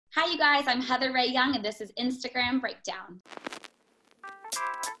Hi, you guys. I'm Heather Ray Young, and this is Instagram Breakdown.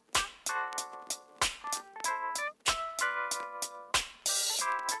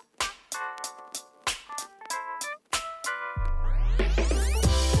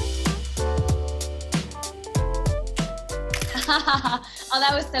 Oh,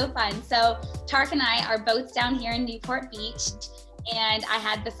 that was so fun. So Tark and I are both down here in Newport Beach, and I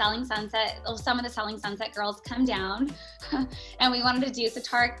had the Selling Sunset, some of the Selling Sunset girls come down, and we wanted to do, so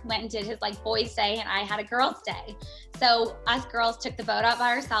Tark went and did his like boys day, and I had a girls day. So us girls took the boat out by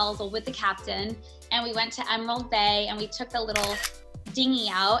ourselves with the captain, and we went to Emerald Bay, and we took the little dinghy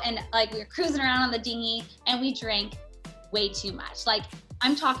out, and like we were cruising around on the dinghy, and we drank way too much. Like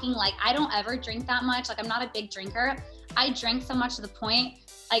I'm talking like I don't ever drink that much. Like I'm not a big drinker. I drank so much to the point,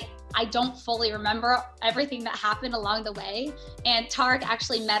 like I don't fully remember everything that happened along the way. And Tarek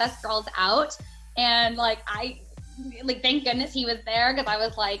actually met us girls out, and thank goodness he was there, because I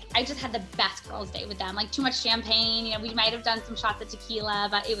was like, I just had the best girls' day with them. Like too much champagne, you know, we might have done some shots of tequila,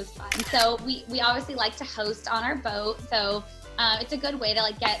 but it was fun. So we obviously like to host on our boat. So it's a good way to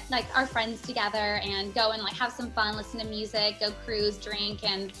like get like our friends together and go and like have some fun, listen to music, go cruise, drink.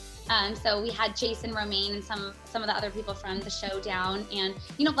 And so we had Jason, Romaine, and some of the other people from the show down. And,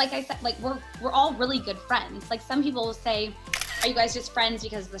 you know, like I said, like we're all really good friends. Like some people will say, are you guys just friends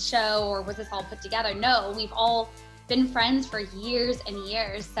because of the show, or was this all put together? No, we've all been friends for years and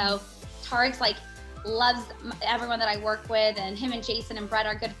years. So Tarek's like loves everyone that I work with, and him and Jason and Brett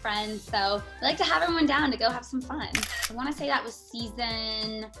are good friends. So we like to have everyone down to go have some fun. I want to say that was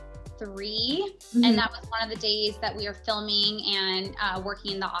season 3, and that was one of the days that we were filming and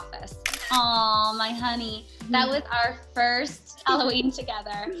working in the office. Oh, my honey, that was our first Halloween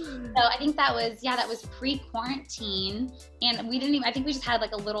together. So I think that was pre-quarantine, and we didn't even, I think we just had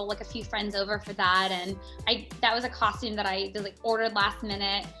like a few friends over for that, and that was a costume that I like ordered last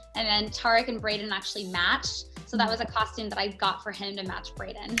minute, and then Tarek and Brayden actually matched. So that was a costume that I got for him to match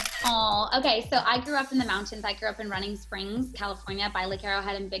Brayden. Oh, okay. So I grew up in the mountains. I grew up in Running Springs, California, by Lake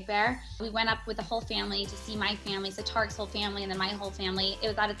Arrowhead and Big Bear. We went up with the whole family to see my family. So Tarek's whole family and then my whole family. It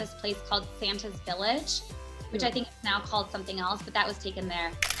was out at this place called Santa's Village, which I think is now called something else, but that was taken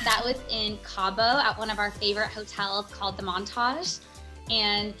there. That was in Cabo at one of our favorite hotels called The Montage.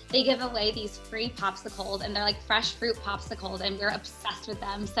 And they give away these free popsicles, and they're like fresh fruit popsicles, and we're obsessed with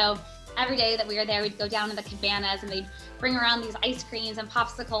them. So every day that we were there, we'd go down to the cabanas, and they'd bring around these ice creams and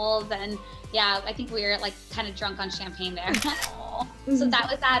popsicles. And yeah, I think we were like kind of drunk on champagne there. So that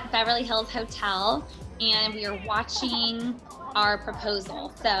was at Beverly Hills Hotel, and we were watching our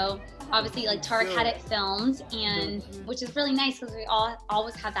proposal. So obviously like Tarek had it filmed, and which is really nice because we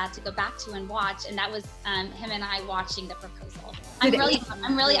always have that to go back to and watch. And that was him and I watching the proposal.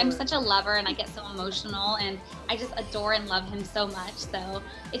 I'm such a lover, and I get so emotional, and I just adore and love him so much. So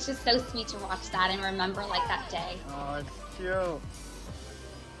it's just so sweet to watch that and remember like that day. Oh, it's cute.